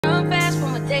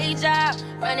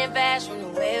running fast from the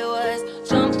way it was.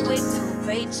 Jump quick to a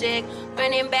paycheck,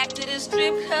 running back to the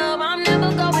strip club. I'm never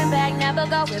going back, never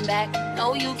going back.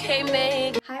 No, you can't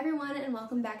make. Hi everyone, and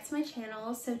welcome back to my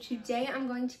channel. So today I'm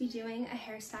going to be doing a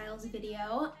hairstyles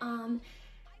video.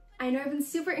 I know I've been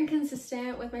super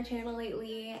inconsistent with my channel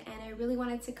lately, and I really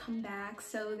wanted to come back,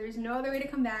 so there's no other way to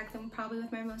come back than probably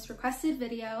with my most requested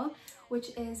video, which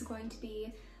is going to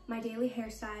be my daily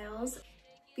hairstyles.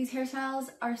 These hairstyles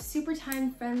are super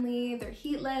time friendly, they're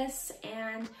heatless,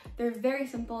 and they're very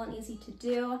simple and easy to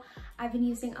do. I've been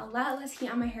using a lot less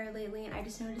heat on my hair lately, and I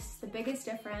just noticed the biggest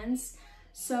difference.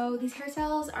 So these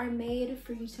hairstyles are made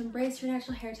for you to embrace your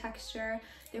natural hair texture.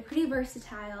 They're pretty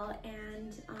versatile,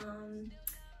 and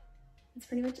that's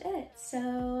pretty much it.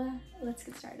 So let's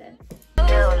get started.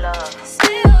 Still love,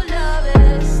 still love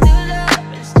it, still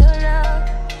love it, still love.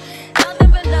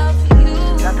 Nothing but love for you,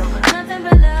 nothing but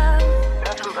love,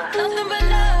 nothing but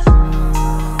love.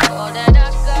 All that I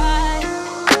got,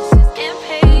 verses and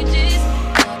pages,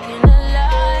 talking a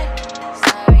lot.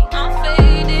 Sorry, I'm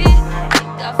faded,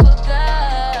 think I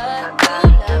forgot. You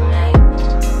love me,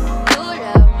 you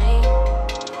love me,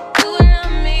 you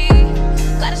love me.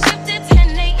 Gotta shift at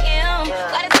 10 a.m.,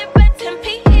 gotta dip at 10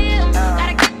 p.m.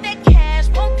 Gotta get that cash,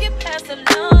 won't get past the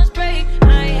lunch break. I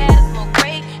ain't had a smoke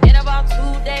break in about 2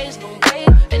 days, no break.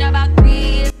 Been about 3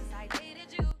 years since I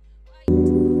dated you.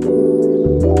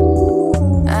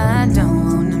 I don't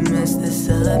wanna mess this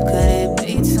up. Could it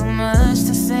be too much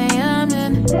to say I'm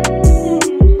in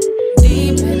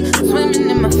deep in, swimming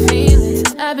in my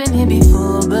feelings? I've been here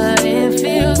before, but it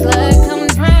feels like I'm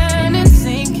drowning,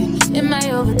 sinking. Am I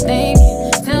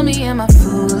overthinking? Tell me, am I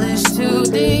foolish to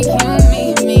think you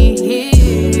meet me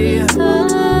here?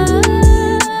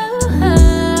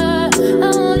 I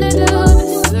wanna do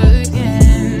this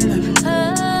again.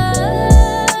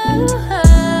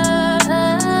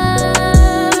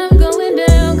 I'm going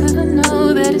down 'cause I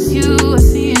know that it's you I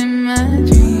see in my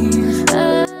dreams.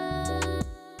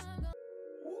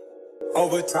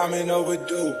 Overtime and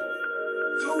overdue.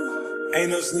 Ain't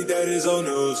no sleep, that is old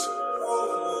news.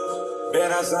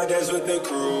 Been outside, that's with the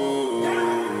crew.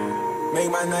 Make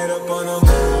my night up on a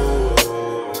move.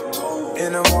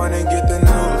 In the morning, get the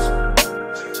news.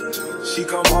 She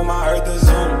come home, I heard the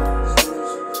Zoom.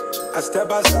 I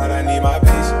step outside, I need my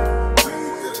peace.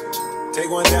 Take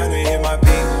one down and hit my peak.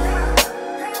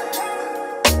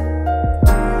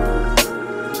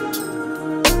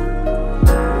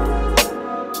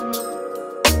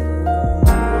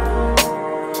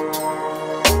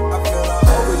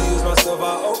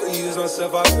 I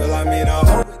feel I mean I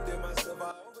overdid myself,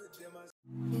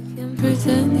 You can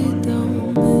pretend you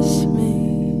don't miss me.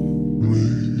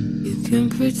 You can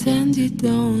pretend you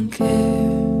don't care.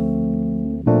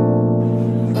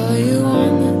 All you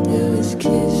wanna do is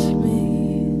kiss me.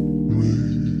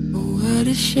 Oh, what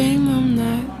a shame I'm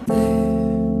not there.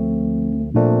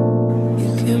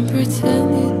 You can pretend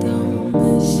you don't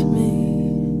miss me.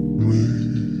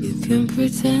 You can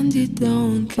pretend you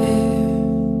don't care.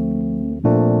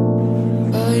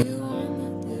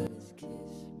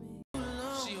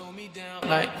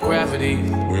 Like gravity.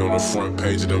 We on the front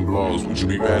page of them blogs. Would you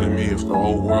be mad at me if the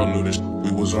whole world knew this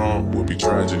we was on? Would be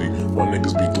tragedy. My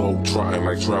niggas be globe trotting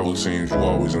like travel teams. You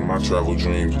always in my travel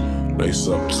dreams. Lace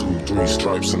up 2, 3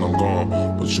 stripes and I'm gone.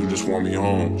 But you just want me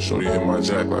home. Shorty hit my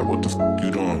jack like what the f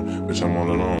you doing? Bitch, I'm all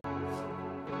alone.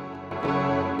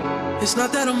 It's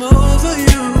not that I'm over you.